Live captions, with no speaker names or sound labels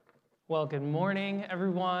Well, good morning,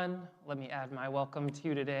 everyone. Let me add my welcome to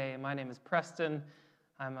you today. My name is Preston.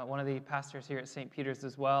 I'm one of the pastors here at St. Peter's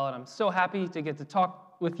as well, and I'm so happy to get to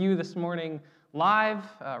talk with you this morning live.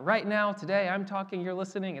 Right now, today, I'm talking, you're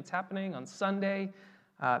listening. It's happening on Sunday.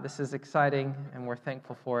 This is exciting, and we're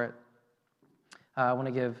thankful for it. I want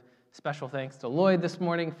to give special thanks to Lloyd this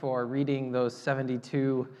morning for reading those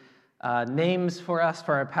 72 names for us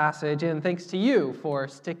for our passage, and thanks to you for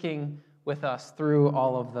sticking with us through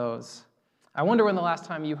all of those. I wonder when the last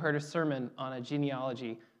time you heard a sermon on a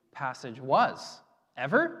genealogy passage was.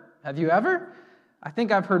 Ever? Have you ever? I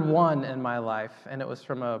think I've heard one in my life, and it was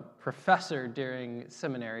from a professor during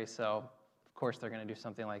seminary, so of course they're going to do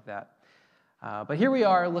something like that. But here we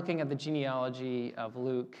are looking at the genealogy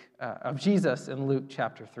of Jesus in Luke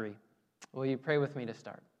chapter 3. Will you pray with me to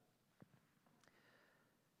start?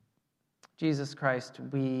 Jesus Christ,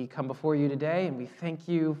 we come before you today and we thank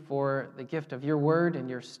you for the gift of your word and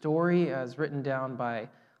your story as written down by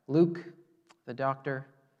Luke, the doctor,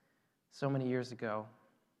 so many years ago.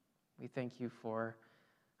 We thank you for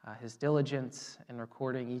his diligence in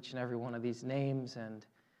recording each and every one of these names and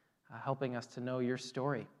helping us to know your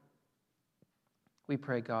story. We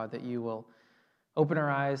pray, God, that you will open our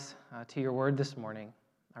eyes to your word this morning,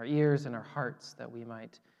 our ears and our hearts, that we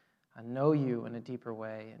might know you in a deeper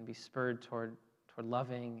way and be spurred toward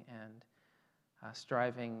loving and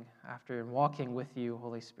striving after and walking with you,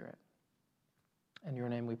 Holy Spirit. In your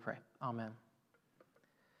name we pray. Amen.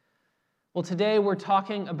 Well, today we're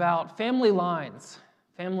talking about family lines,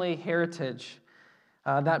 family heritage,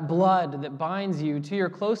 that blood that binds you to your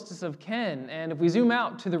closest of kin, and if we zoom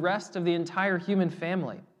out to the rest of the entire human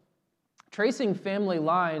family, tracing family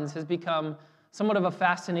lines has become somewhat of a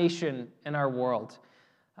fascination in our world.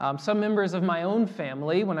 Some members of my own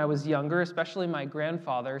family, when I was younger, especially my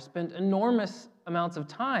grandfather, spent enormous amounts of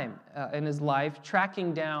time in his life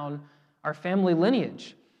tracking down our family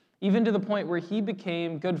lineage, even to the point where he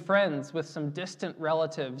became good friends with some distant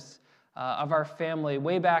relatives of our family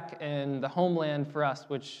way back in the homeland for us,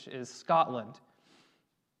 which is Scotland.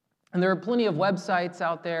 And there are plenty of websites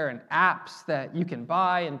out there and apps that you can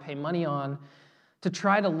buy and pay money on to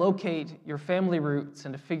try to locate your family roots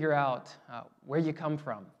and to figure out where you come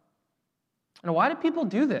from. And why do people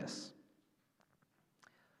do this?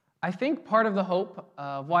 I think part of the hope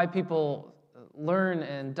of why people learn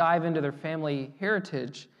and dive into their family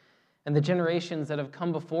heritage and the generations that have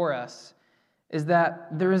come before us is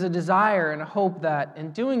that there is a desire and a hope that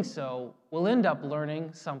in doing so, we'll end up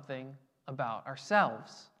learning something about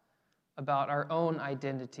ourselves, about our own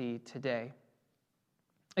identity today.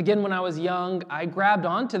 Again, when I was young, I grabbed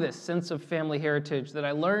onto this sense of family heritage that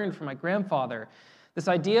I learned from my grandfather. This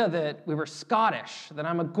idea that we were Scottish, that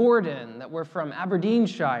I'm a Gordon, that we're from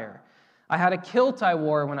Aberdeenshire. I had a kilt I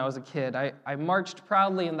wore when I was a kid. I marched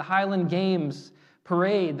proudly in the Highland Games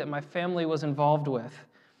parade that my family was involved with.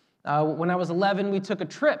 When I was 11, we took a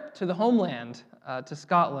trip to the homeland, to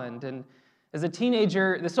Scotland. And as a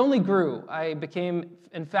teenager, this only grew. I became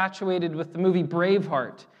infatuated with the movie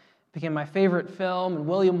Braveheart. Became my favorite film, and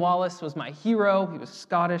William Wallace was my hero. He was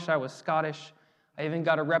Scottish, I was Scottish. I even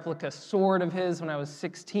got a replica sword of his when I was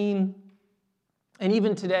 16. And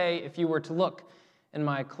even today, if you were to look in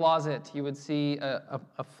my closet, you would see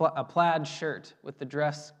a plaid shirt with the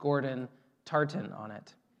dress Gordon tartan on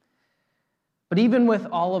it. But even with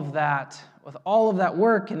all of that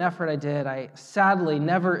work and effort I did, I sadly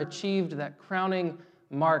never achieved that crowning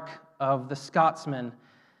mark of the Scotsman,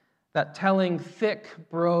 that telling, thick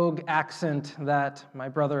brogue accent that my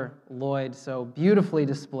brother Lloyd so beautifully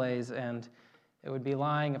displays, and it would be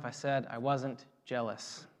lying if I said I wasn't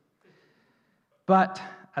jealous. But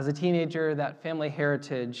as a teenager, that family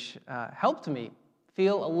heritage helped me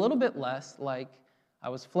feel a little bit less like I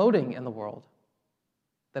was floating in the world,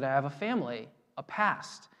 that I have a family, a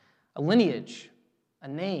past, a lineage, a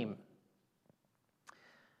name.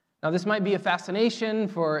 Now, this might be a fascination,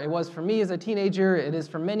 it was for me as a teenager, it is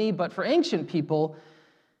for many, but for ancient people,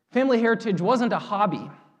 family heritage wasn't a hobby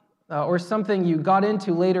or something you got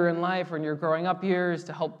into later in life or in your growing up years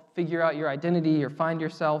to help figure out your identity or find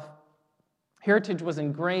yourself. Heritage was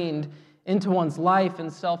ingrained into one's life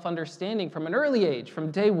and self-understanding from an early age,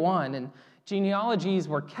 from day one, and genealogies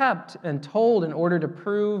were kept and told in order to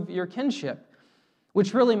prove your kinship,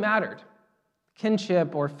 which really mattered.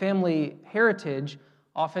 Kinship or family heritage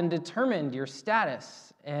often determined your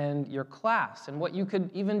status and your class and what you could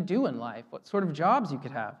even do in life, what sort of jobs you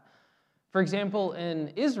could have. For example, in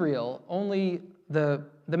Israel, only the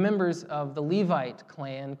members of the Levite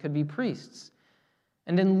clan could be priests.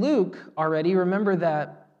 And in Luke already, remember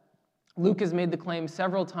that Luke has made the claim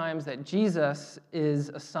several times that Jesus is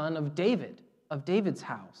a son of David, of David's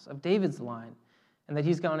house, of David's line, and that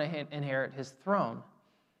he's going to inherit his throne.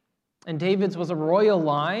 And David's was a royal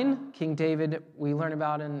line. King David, we learn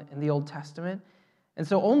about in the Old Testament. And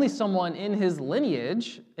so only someone in his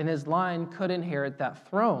lineage, in his line, could inherit that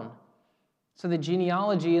throne. So the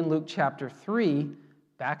genealogy in Luke chapter 3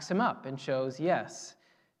 backs him up and shows, yes,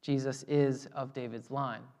 Jesus is of David's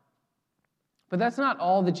line. But that's not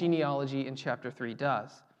all the genealogy in chapter 3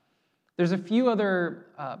 does. There's a few other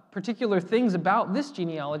particular things about this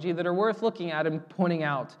genealogy that are worth looking at and pointing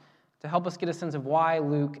out to help us get a sense of why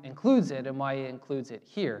Luke includes it and why he includes it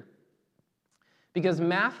here. Because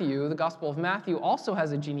Matthew, the Gospel of Matthew, also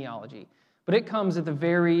has a genealogy, but it comes at the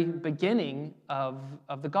very beginning of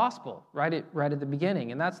the Gospel, right at the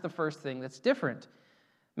beginning, and that's the first thing that's different.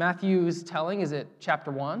 Matthew's telling is at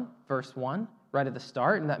chapter 1, verse 1, right at the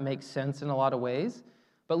start, and that makes sense in a lot of ways.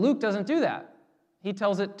 But Luke doesn't do that. He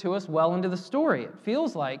tells it to us well into the story. It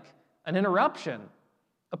feels like an interruption,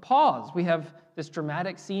 a pause. We have this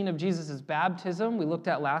dramatic scene of Jesus' baptism we looked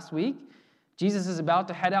at last week. Jesus is about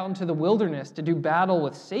to head out into the wilderness to do battle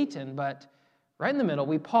with Satan, but right in the middle,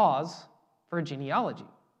 we pause for a genealogy.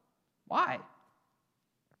 Why?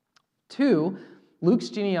 2, Luke's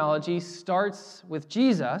genealogy starts with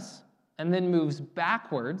Jesus and then moves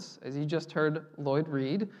backwards, as you just heard Lloyd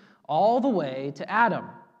read, all the way to Adam,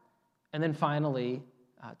 and then finally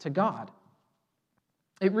to God.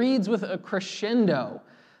 It reads with a crescendo,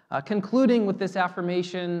 concluding with this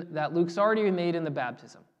affirmation that Luke's already made in the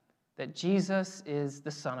baptism, that Jesus is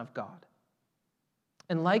the Son of God.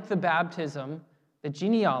 And like the baptism, the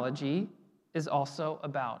genealogy is also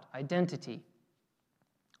about identity.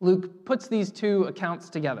 Luke puts these two accounts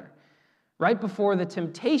together right before the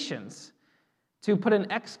temptations to put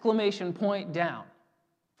an exclamation point down.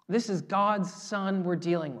 This is God's Son we're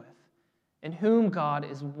dealing with, in whom God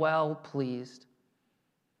is well pleased.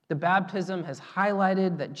 The baptism has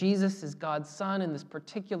highlighted that Jesus is God's Son in this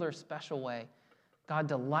particular special way. God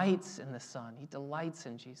delights in the Son. He delights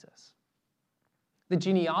in Jesus. The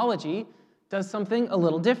genealogy does something a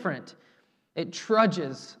little different. It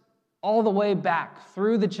trudges all the way back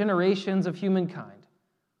through the generations of humankind,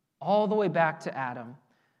 all the way back to Adam,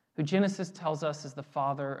 who Genesis tells us is the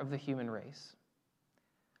father of the human race.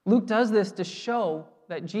 Luke does this to show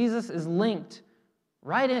that Jesus is linked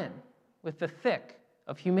right in with the thick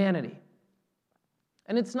of humanity.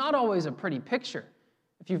 And it's not always a pretty picture.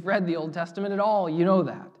 If you've read the Old Testament at all, you know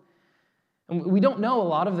that. And we don't know a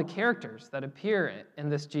lot of the characters that appear in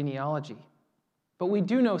this genealogy, but we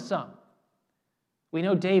do know some. We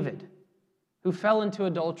know David, who fell into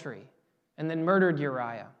adultery and then murdered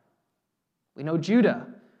Uriah. We know Judah,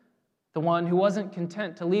 the one who wasn't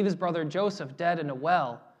content to leave his brother Joseph dead in a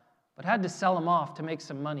well, but had to sell him off to make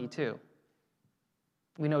some money too.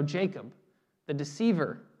 We know Jacob, the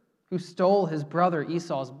deceiver, who stole his brother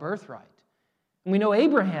Esau's birthright. And we know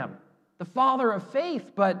Abraham, the father of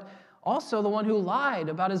faith, but also the one who lied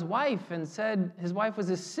about his wife and said his wife was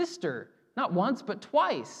his sister, not once, but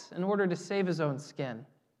twice, in order to save his own skin.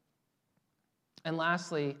 And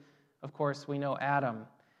lastly, of course, we know Adam,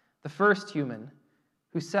 the first human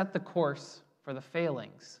who set the course for the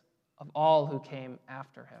failings of all who came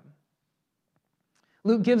after him.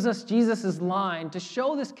 Luke gives us Jesus' line to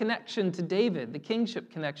show this connection to David, the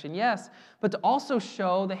kingship connection, yes, but to also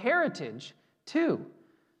show the heritage, too,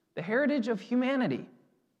 the heritage of humanity.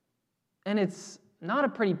 And it's not a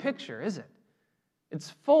pretty picture, is it? It's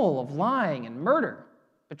full of lying and murder,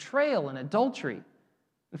 betrayal and adultery,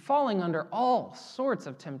 and falling under all sorts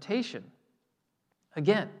of temptation,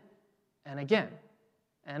 again and again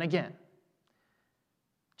and again.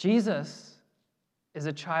 Jesus is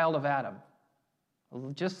a child of Adam,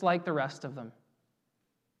 just like the rest of them.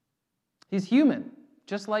 He's human,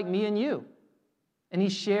 just like me and you. And he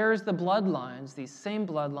shares the bloodlines, these same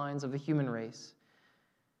bloodlines of the human race.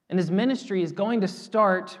 And his ministry is going to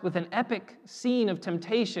start with an epic scene of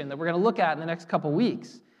temptation that we're going to look at in the next couple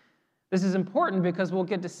weeks. This is important because we'll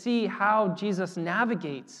get to see how Jesus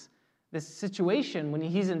navigates this situation when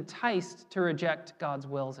he's enticed to reject God's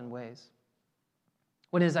wills and ways,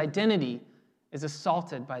 when his identity is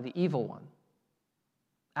assaulted by the evil one.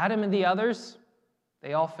 Adam and the others,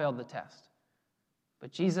 they all failed the test,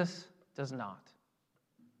 but Jesus does not.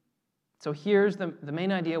 So here's the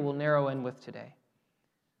main idea we'll narrow in with today.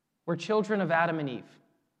 We're children of Adam and Eve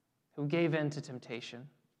who gave in to temptation,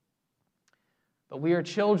 but we are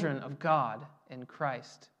children of God in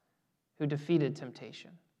Christ who defeated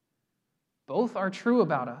temptation. Both are true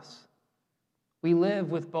about us. We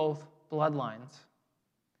live with both bloodlines.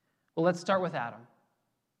 Well, let's start with Adam.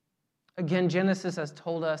 Again, Genesis has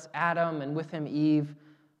told us Adam and with him Eve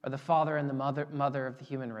are the father and the mother of the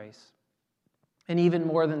human race. And even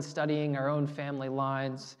more than studying our own family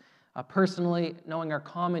lines, personally, knowing our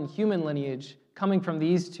common human lineage coming from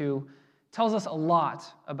these two tells us a lot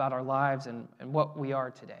about our lives and what we are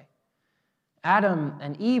today. Adam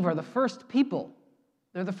and Eve are the first people.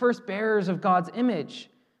 They're the first bearers of God's image.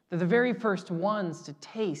 They're the very first ones to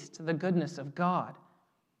taste the goodness of God.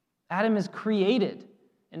 Adam is created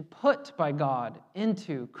and put by God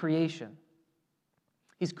into creation.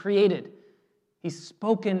 He's created. He's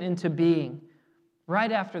spoken into being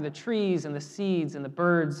right after the trees and the seeds and the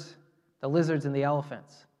birds, the lizards and the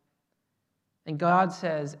elephants. And God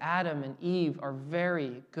says Adam and Eve are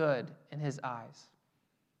very good in his eyes.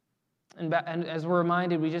 And as we're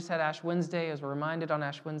reminded, we just had Ash Wednesday, as we're reminded on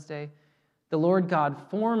Ash Wednesday, the Lord God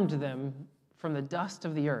formed them from the dust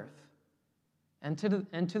of the earth, and to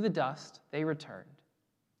the dust they returned,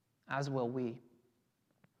 as will we.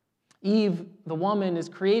 Eve, the woman, is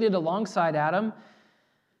created alongside Adam,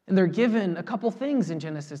 and they're given a couple things in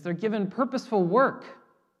Genesis. They're given purposeful work.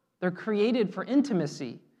 They're created for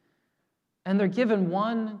intimacy. And they're given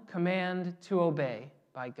one command to obey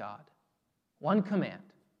by God. One command.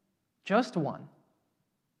 Just one.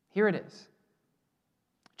 Here it is.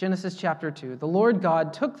 Genesis chapter 2. The Lord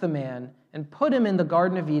God took the man and put him in the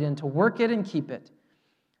Garden of Eden to work it and keep it.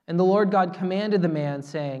 And the Lord God commanded the man,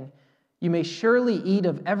 saying, "You may surely eat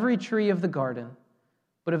of every tree of the garden,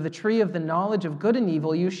 but of the tree of the knowledge of good and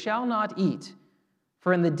evil you shall not eat,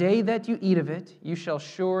 for in the day that you eat of it you shall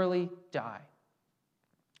surely die."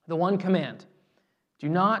 The one command, do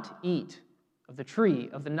not eat of the tree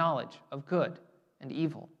of the knowledge of good and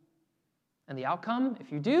evil. And the outcome,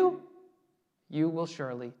 if you do, you will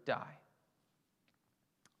surely die.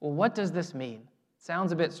 Well, what does this mean?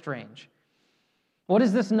 Sounds a bit strange. What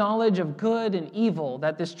is this knowledge of good and evil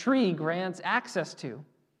that this tree grants access to?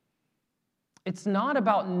 It's not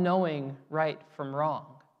about knowing right from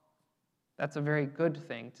wrong. That's a very good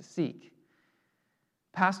thing to seek.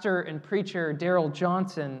 Pastor and preacher Darrell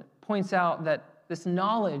Johnson points out that this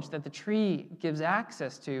knowledge that the tree gives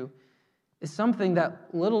access to is something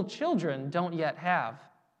that little children don't yet have,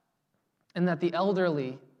 and that the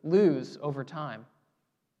elderly lose over time.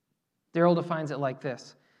 Darrell defines it like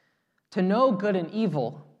this: to know good and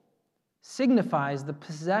evil signifies the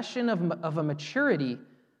possession of a maturity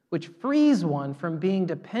which frees one from being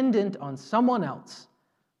dependent on someone else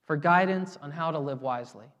for guidance on how to live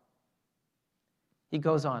wisely. He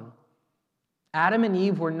goes on, Adam and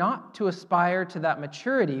Eve were not to aspire to that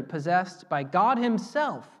maturity possessed by God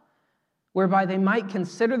himself, whereby they might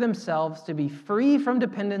consider themselves to be free from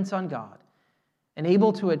dependence on God and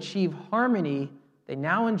able to achieve harmony they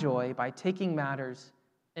now enjoy by taking matters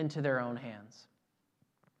into their own hands.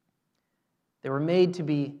 They were made to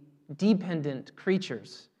be dependent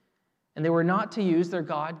creatures, and they were not to use their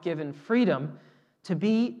God-given freedom to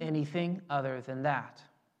be anything other than that.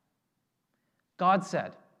 God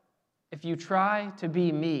said, if you try to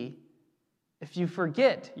be me, if you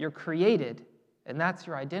forget you're created, and that's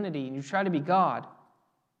your identity, and you try to be God,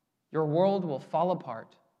 your world will fall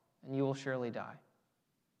apart, and you will surely die.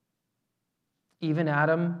 Eve and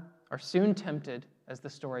Adam are soon tempted, as the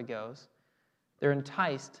story goes. They're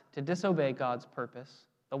enticed to disobey God's purpose,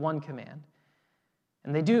 the one command,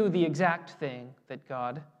 and they do the exact thing that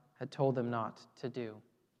God had told them not to do.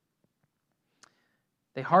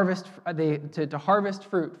 They harvest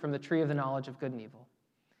fruit from the tree of the knowledge of good and evil.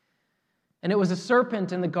 And it was a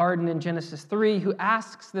serpent in the garden in Genesis 3 who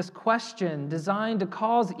asks this question designed to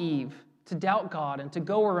cause Eve to doubt God and to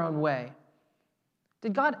go her own way.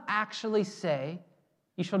 Did God actually say,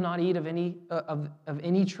 "You shall not eat of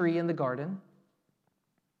any tree in the garden"?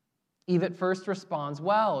 Eve at first responds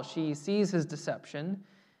well. She sees his deception,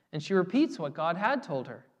 and she repeats what God had told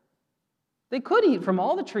her. They could eat from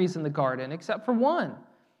all the trees in the garden except for one,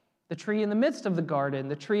 the tree in the midst of the garden,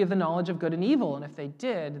 the tree of the knowledge of good and evil, and if they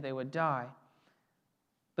did, they would die.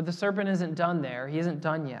 But the serpent isn't done there. He isn't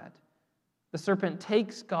done yet. The serpent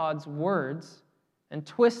takes God's words and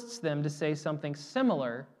twists them to say something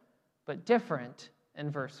similar but different in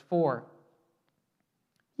verse 4.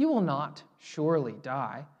 You will not surely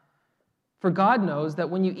die, for God knows that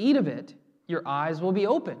when you eat of it, your eyes will be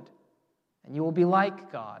opened, and you will be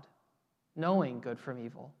like God, knowing good from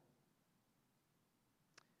evil.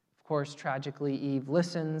 Of course, tragically, Eve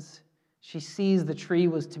listens. She sees the tree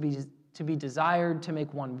was to be desired to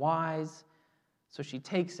make one wise, so she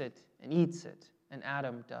takes it and eats it, and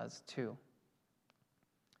Adam does too.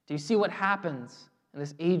 Do you see what happens in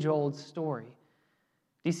this age-old story?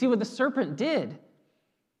 Do you see what the serpent did?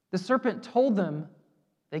 The serpent told them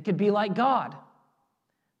they could be like God,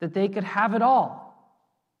 that they could have it all,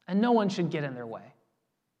 and no one should get in their way.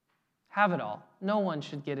 Have it all. No one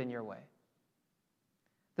should get in your way.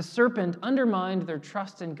 The serpent undermined their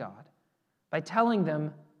trust in God by telling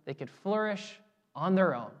them they could flourish on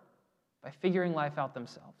their own by figuring life out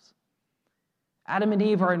themselves. Adam and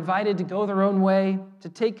Eve are invited to go their own way, to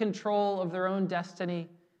take control of their own destiny,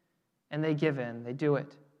 and they give in. They do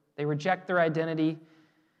it. They reject their identity,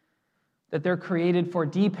 that they're created for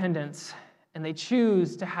dependence, and they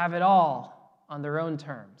choose to have it all on their own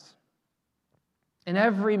terms. And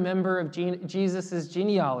every member of Jesus'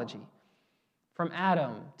 genealogy, from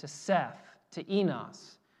Adam to Seth to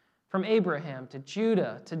Enos, from Abraham to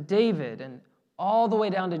Judah to David, and all the way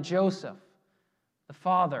down to Joseph, the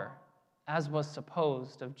father, as was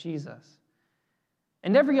supposed, of Jesus.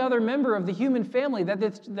 And every other member of the human family that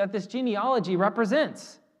this genealogy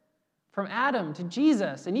represents, from Adam to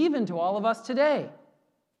Jesus, and even to all of us today.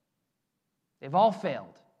 They've all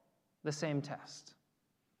failed the same test.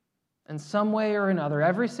 In some way or another,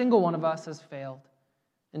 every single one of us has failed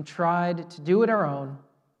and tried to do it our own,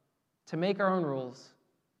 to make our own rules,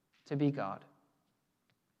 to be God.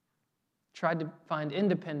 Tried to find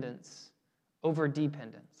independence over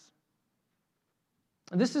dependence.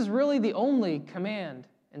 And this is really the only command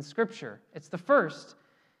in Scripture. It's the first,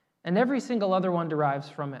 and every single other one derives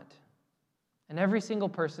from it. And every single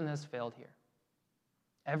person has failed here.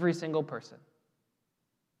 Every single person,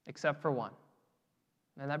 except for one.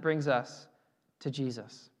 And that brings us to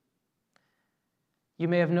Jesus. You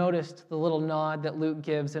may have noticed the little nod that Luke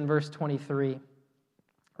gives in verse 23,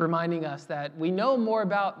 reminding us that we know more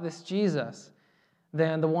about this Jesus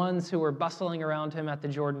than the ones who were bustling around him at the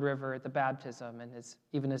Jordan River at the baptism and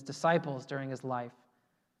even his disciples during his life.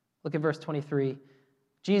 Look at verse 23.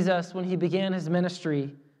 Jesus, when he began his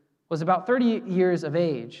ministry, was about 30 years of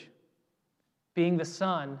age, being the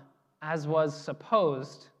son, as was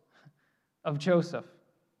supposed, of Joseph.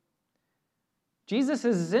 Jesus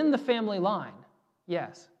is in the family line,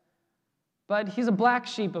 yes, but he's a black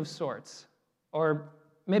sheep of sorts, or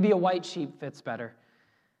maybe a white sheep fits better.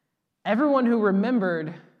 Everyone who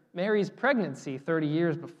remembered Mary's pregnancy 30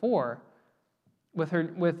 years before with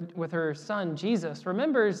her son Jesus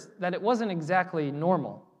remembers that it wasn't exactly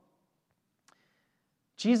normal.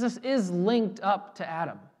 Jesus is linked up to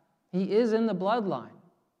Adam. He is in the bloodline.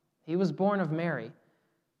 He was born of Mary.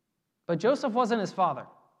 But Joseph wasn't his father,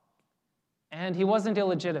 and he wasn't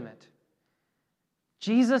illegitimate.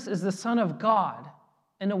 Jesus is the Son of God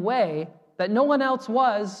in a way that no one else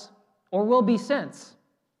was or will be since.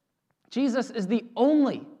 Jesus is the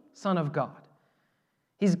only Son of God.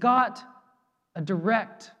 He's got a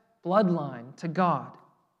direct bloodline to God,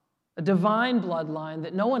 a divine bloodline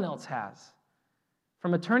that no one else has,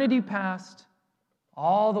 from eternity past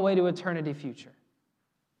all the way to eternity future.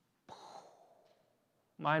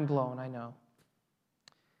 Mind blown, I know.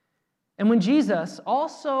 And when Jesus,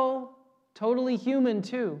 also totally human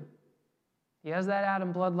too, he has that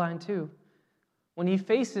Adam bloodline too, when he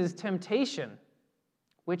faces temptation,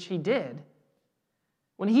 which he did,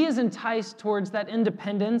 when he is enticed towards that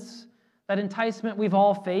independence, that enticement we've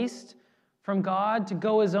all faced from God to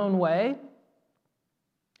go his own way,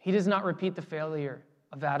 he does not repeat the failure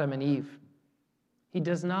of Adam and Eve. He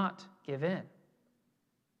does not give in.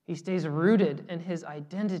 He stays rooted in his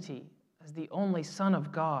identity as the only Son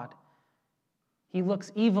of God. He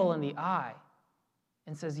looks evil in the eye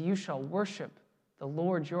and says, "You shall worship the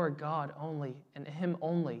Lord your God only, and him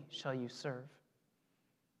only shall you serve."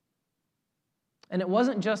 And it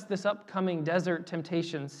wasn't just this upcoming desert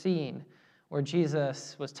temptation scene where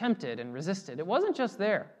Jesus was tempted and resisted. It wasn't just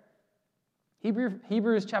there.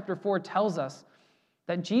 Hebrews chapter 4 tells us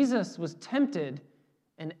that Jesus was tempted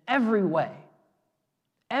in every way,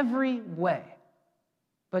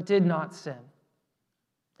 but did not sin.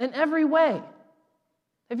 In every way.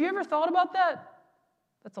 Have you ever thought about that?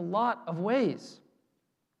 That's a lot of ways.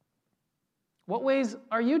 What ways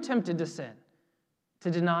are you tempted to sin?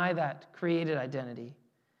 To deny that created identity?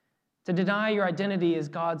 To deny your identity as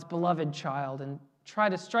God's beloved child and try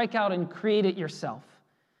to strike out and create it yourself?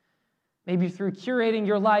 Maybe through curating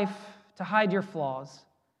your life to hide your flaws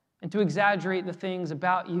and to exaggerate the things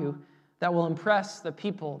about you that will impress the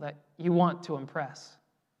people that you want to impress.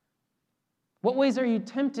 What ways are you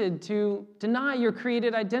tempted to deny your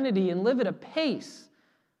created identity and live at a pace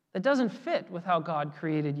that doesn't fit with how God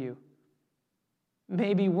created you?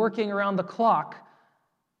 Maybe working around the clock,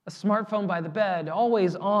 a smartphone by the bed,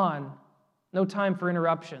 always on, no time for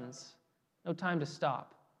interruptions, no time to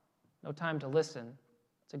stop, no time to listen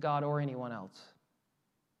to God or anyone else.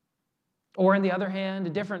 Or on the other hand,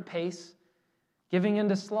 a different pace, giving in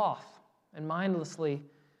to sloth and mindlessly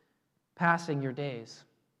passing your days.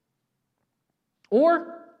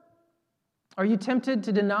 Or are you tempted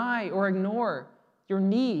to deny or ignore your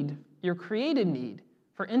need, your created need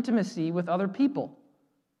for intimacy with other people.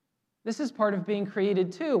 This is part of being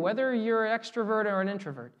created too, whether you're an extrovert or an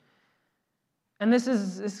introvert. And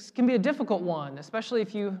this can be a difficult one, especially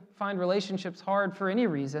if you find relationships hard for any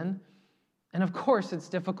reason. And of course, it's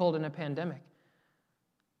difficult in a pandemic.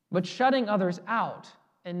 But shutting others out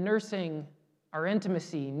and nursing our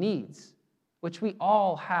intimacy needs, which we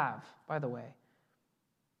all have, by the way,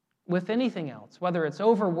 with anything else, whether it's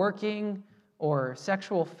overworking or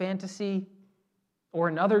sexual fantasy or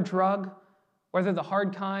another drug, whether the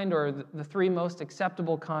hard kind or the three most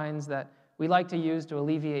acceptable kinds that we like to use to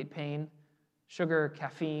alleviate pain: sugar,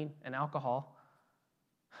 caffeine, and alcohol.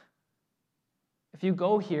 If you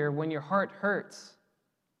go here when your heart hurts,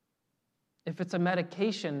 if it's a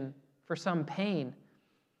medication for some pain,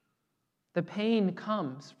 the pain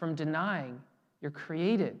comes from denying your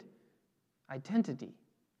created identity.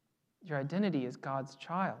 Your identity is God's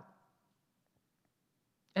child.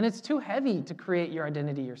 And it's too heavy to create your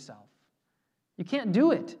identity yourself. You can't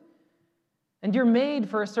do it. And you're made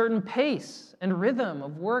for a certain pace and rhythm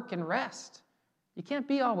of work and rest. You can't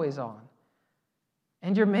be always on.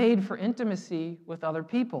 And you're made for intimacy with other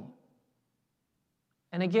people.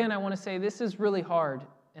 And again, I want to say this is really hard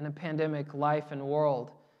in a pandemic life and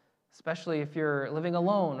world, especially if you're living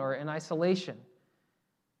alone or in isolation.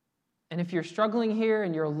 And if you're struggling here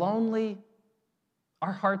and you're lonely,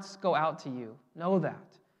 our hearts go out to you. Know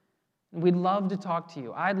that. And we'd love to talk to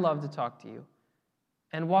you. I'd love to talk to you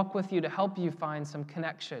and walk with you to help you find some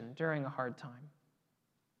connection during a hard time.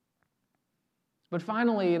 But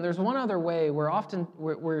finally, there's one other way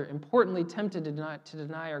we're importantly tempted to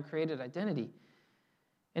deny our created identity,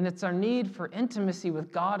 and it's our need for intimacy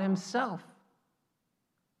with God Himself,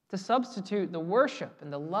 to substitute the worship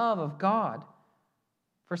and the love of God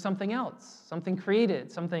for something else, something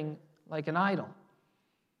created, something like an idol,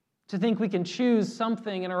 to think we can choose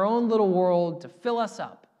something in our own little world to fill us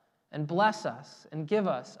up and bless us and give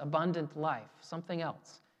us abundant life, something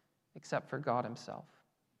else except for God Himself.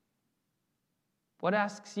 What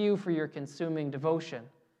asks you for your consuming devotion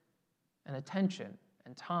and attention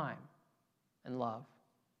and time and love?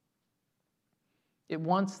 It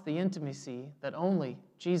wants the intimacy that only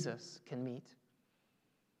Jesus can meet.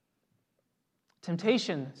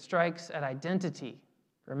 Temptation strikes at identity.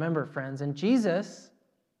 Remember, friends, and Jesus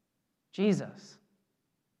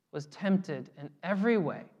was tempted in every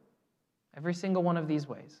way, every single one of these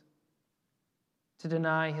ways, to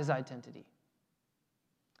deny His identity.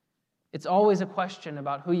 It's always a question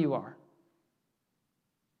about who you are.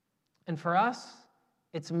 And for us,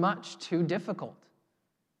 it's much too difficult.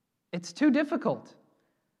 It's too difficult.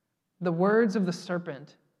 The words of the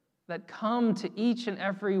serpent that come to each and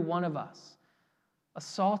every one of us,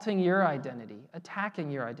 assaulting your identity,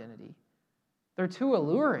 attacking your identity, they're too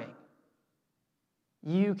alluring.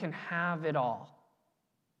 You can have it all.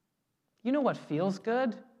 You know what feels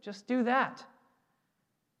good? Just do that.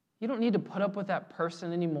 You don't need to put up with that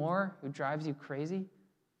person anymore who drives you crazy.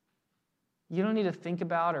 You don't need to think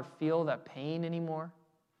about or feel that pain anymore.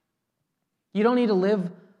 You don't need to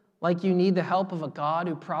live like you need the help of a God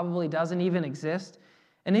who probably doesn't even exist.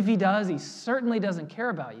 And if He does, He certainly doesn't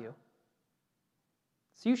care about you.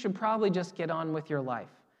 So you should probably just get on with your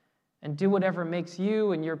life and do whatever makes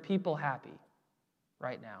you and your people happy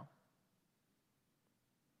right now.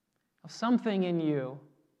 Something in you,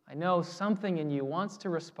 I know something in you wants to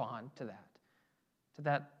respond to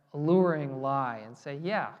that alluring lie and say,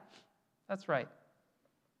 yeah, that's right.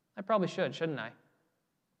 I probably should, shouldn't I?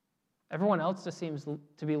 Everyone else just seems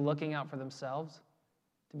to be looking out for themselves,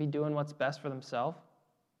 to be doing what's best for themselves.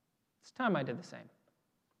 It's time I did the same.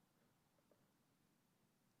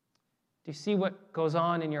 Do you see what goes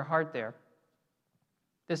on in your heart there?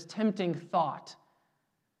 This tempting thought,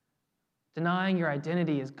 denying your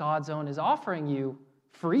identity as God's own, is offering you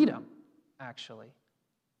freedom, actually.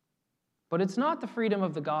 But it's not the freedom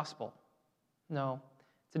of the gospel. No,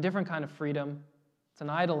 it's a different kind of freedom. It's an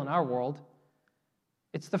idol in our world.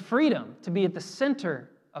 It's the freedom to be at the center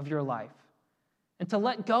of your life and to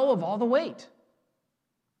let go of all the weight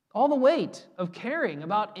of caring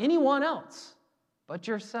about anyone else but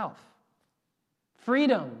yourself.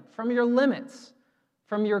 Freedom from your limits,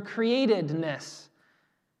 from your createdness.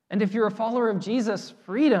 And if you're a follower of Jesus,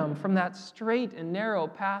 freedom from that straight and narrow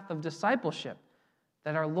path of discipleship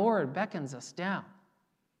that our Lord beckons us down,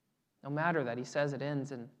 no matter that He says it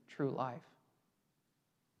ends in true life.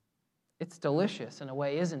 It's delicious in a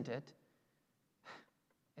way, isn't it?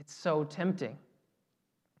 It's so tempting.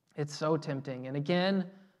 It's so tempting. And again,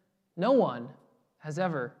 no one has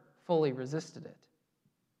ever fully resisted it.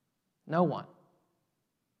 No one.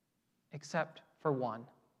 Except for one,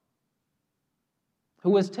 who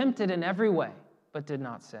was tempted in every way, but did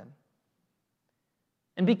not sin.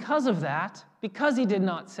 And because of that, because he did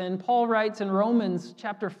not sin, Paul writes in Romans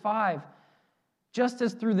chapter 5, just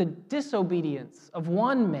as through the disobedience of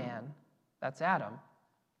one man, that's Adam,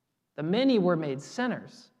 the many were made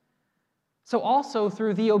sinners, so also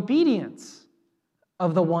through the obedience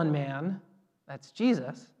of the one man, that's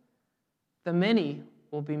Jesus, the many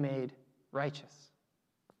will be made righteous.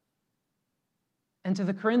 And to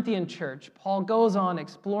the Corinthian church, Paul goes on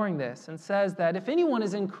exploring this and says that if anyone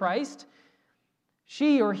is in Christ,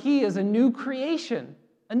 she or he is a new creation,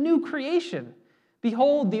 a new creation.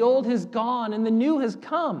 Behold, the old has gone and the new has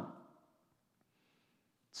come.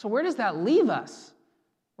 So where does that leave us?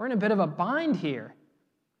 We're in a bit of a bind here.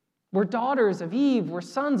 We're daughters of Eve, we're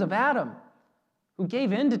sons of Adam, who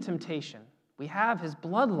gave in to temptation. We have his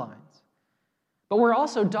bloodlines. But we're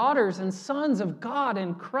also daughters and sons of God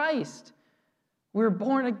in Christ. We're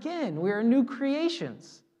born again. We are new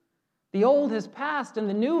creations. The old has passed and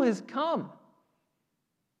the new has come.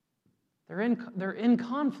 They're in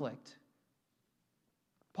conflict.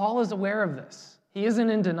 Paul is aware of this. He isn't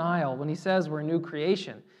in denial when he says we're a new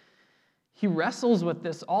creation. He wrestles with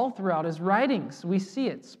this all throughout his writings. We see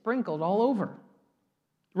it sprinkled all over.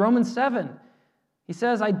 Romans 7, he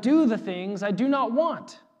says, I do the things I do not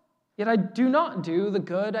want, yet I do not do the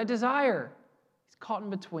good I desire. He's caught in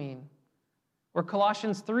between. Or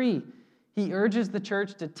Colossians 3, he urges the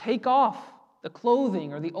church to take off the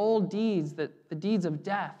clothing or the old deeds, the deeds of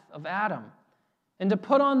death of Adam, and to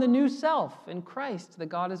put on the new self in Christ that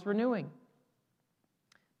God is renewing.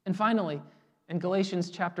 And finally, in Galatians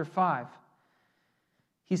chapter 5,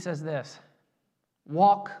 he says this,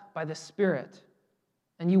 walk by the Spirit,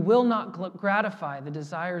 and you will not gratify the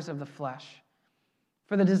desires of the flesh.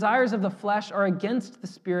 For the desires of the flesh are against the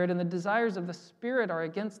Spirit, and the desires of the Spirit are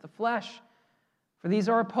against the flesh. For these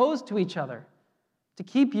are opposed to each other, to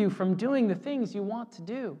keep you from doing the things you want to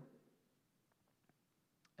do.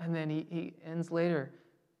 And then he ends later,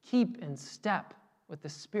 keep in step with the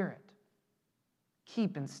Spirit.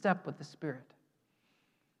 Keep in step with the Spirit.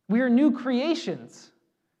 We are new creations,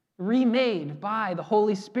 remade by the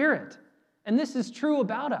Holy Spirit. And this is true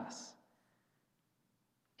about us.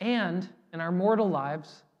 And in our mortal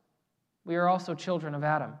lives, we are also children of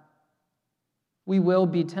Adam. We will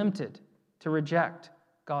be tempted to reject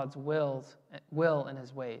God's will and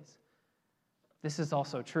his ways. This is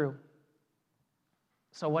also true.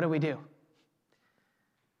 So what do we do?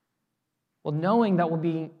 Well, knowing that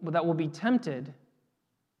we'll be tempted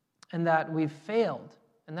and that we've failed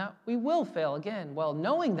and that we will fail again, well,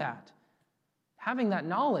 knowing that, having that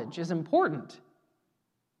knowledge is important.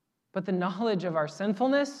 But the knowledge of our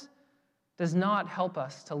sinfulness does not help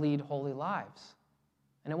us to lead holy lives,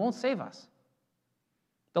 and it won't save us.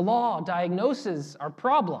 The law diagnoses our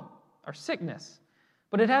problem, our sickness,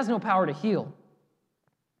 but it has no power to heal.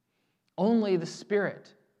 Only the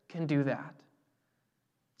Spirit can do that.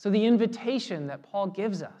 So the invitation that Paul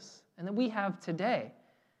gives us and that we have today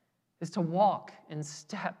is to walk in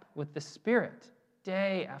step with the Spirit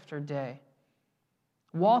day after day.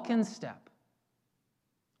 Walk in step.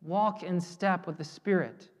 Walk in step with the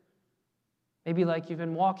Spirit. Maybe like you've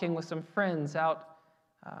been walking with some friends out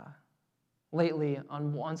lately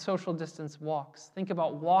on social distance walks. Think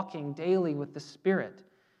about walking daily with the Spirit,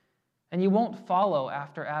 and you won't follow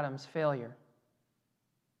after Adam's failure.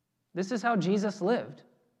 This is how Jesus lived.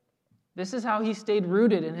 This is how he stayed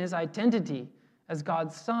rooted in his identity as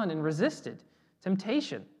God's Son and resisted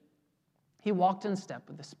temptation. He walked in step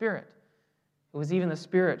with the Spirit. It was even the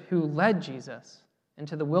Spirit who led Jesus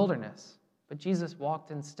into the wilderness, but Jesus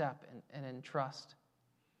walked in step and in trust.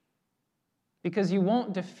 Because you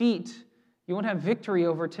won't have victory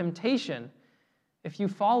over temptation if you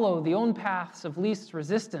follow the own paths of least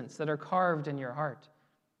resistance that are carved in your heart.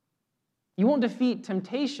 You won't defeat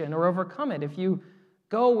temptation or overcome it if you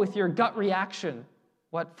go with your gut reaction,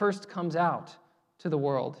 what first comes out to the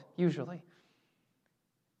world, usually.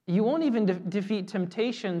 You won't even defeat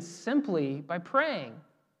temptation simply by praying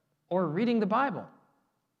or reading the Bible.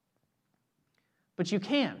 But you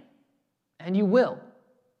can, and you will,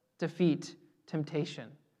 defeat temptation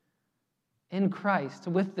in Christ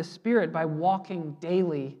with the Spirit by walking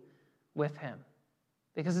daily with him.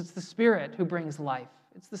 Because it's the Spirit who brings life.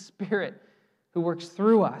 It's the Spirit who works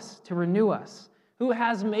through us to renew us, who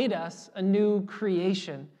has made us a new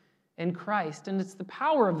creation in Christ. And it's the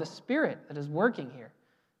power of the Spirit that is working here.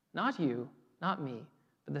 Not you, not me,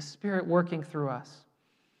 but the Spirit working through us.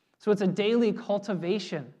 So it's a daily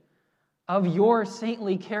cultivation of your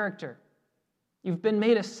saintly character. You've been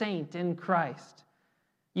made a saint in Christ.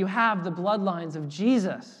 You have the bloodlines of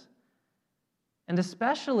Jesus. And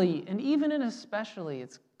especially, and even in especially,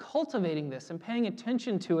 it's cultivating this and paying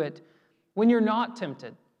attention to it when you're not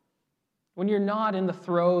tempted, when you're not in the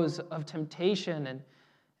throes of temptation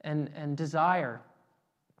and desire,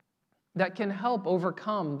 that can help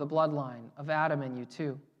overcome the bloodline of Adam in you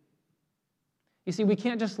too. You see, we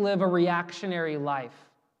can't just live a reactionary life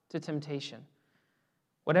to temptation.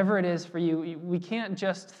 Whatever it is for you, we can't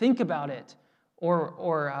just think about it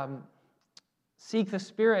or seek the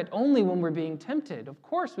Spirit only when we're being tempted. Of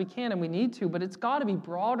course we can and we need to, but it's got to be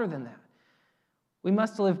broader than that. We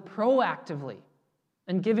must live proactively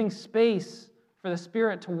and giving space for the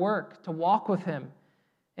Spirit to work, to walk with Him,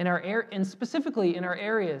 and specifically in our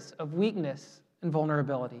areas of weakness and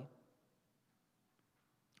vulnerability.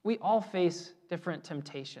 We all face different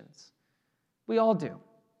temptations. We all do.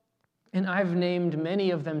 And I've named many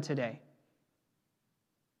of them today.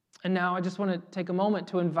 And now I just want to take a moment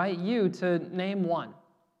to invite you to name one,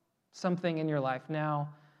 something in your life now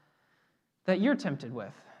that you're tempted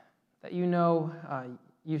with, that you know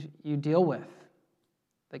you deal with,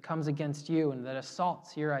 that comes against you and that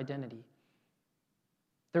assaults your identity.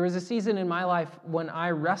 There was a season in my life when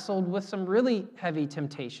I wrestled with some really heavy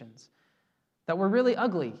temptations that were really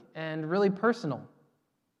ugly and really personal.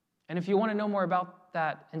 And if you want to know more about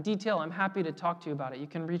that in detail, I'm happy to talk to you about it. You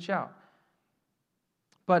can reach out.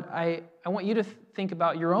 But I want you to think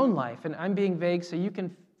about your own life, and I'm being vague so you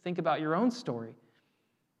can think about your own story.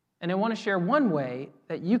 And I want to share one way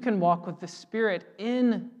that you can walk with the Spirit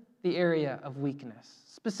in the area of weakness,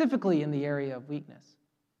 specifically in the area of weakness.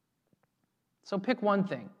 So pick one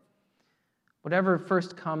thing, whatever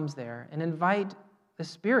first comes there, and invite the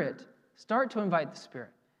Spirit. Start to invite the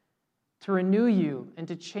Spirit to renew you and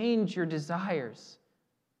to change your desires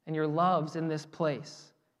and your loves in this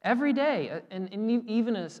place every day, and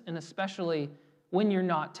even and especially when you're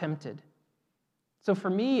not tempted. So for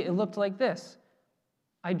me, it looked like this.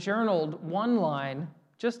 I journaled one line,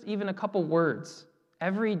 just even a couple words,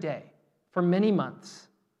 every day for many months.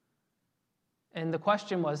 And the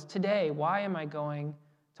question was, today, why am I going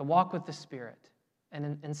to walk with the Spirit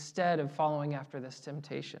and instead of following after this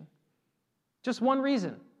temptation? Just one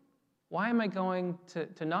reason. Why am I going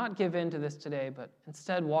to not give in to this today, but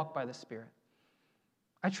instead walk by the Spirit?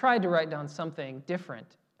 I tried to write down something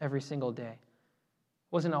different every single day.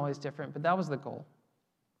 It wasn't always different, but that was the goal.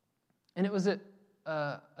 And it was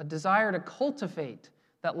a desire to cultivate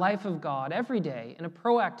that life of God every day in a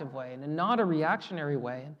proactive way and not a reactionary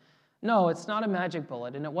way. And no, it's not a magic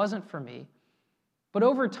bullet, and it wasn't for me. But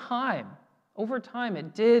over time,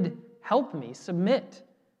 it did help me submit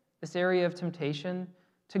this area of temptation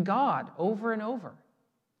to God over and over,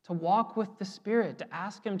 to walk with the Spirit, to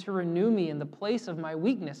ask Him to renew me in the place of my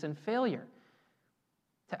weakness and failure,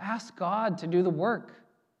 to ask God to do the work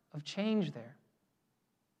of change there.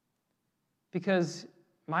 Because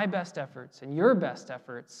my best efforts and your best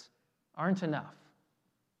efforts aren't enough.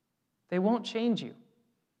 They won't change you.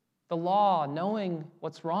 The law, knowing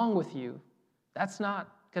what's wrong with you, that's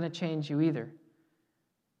not going to change you either.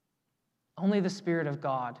 Only the Spirit of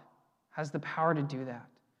God has the power to do that.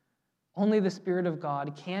 Only the Spirit of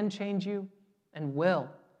God can change you and will.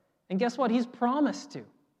 And guess what? He's promised to.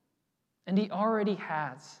 And He already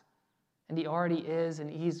has. And He already is, and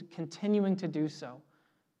He's continuing to do so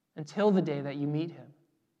until the day that you meet Him.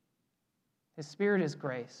 His Spirit is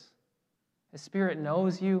grace. His Spirit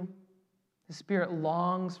knows you. His Spirit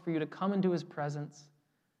longs for you to come into His presence,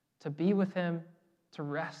 to be with Him, to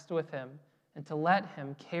rest with Him, and to let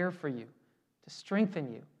Him care for you, to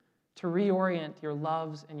strengthen you, to reorient your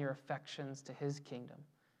loves and your affections to His kingdom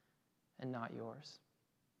and not yours.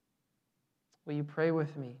 Will you pray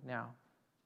with me now?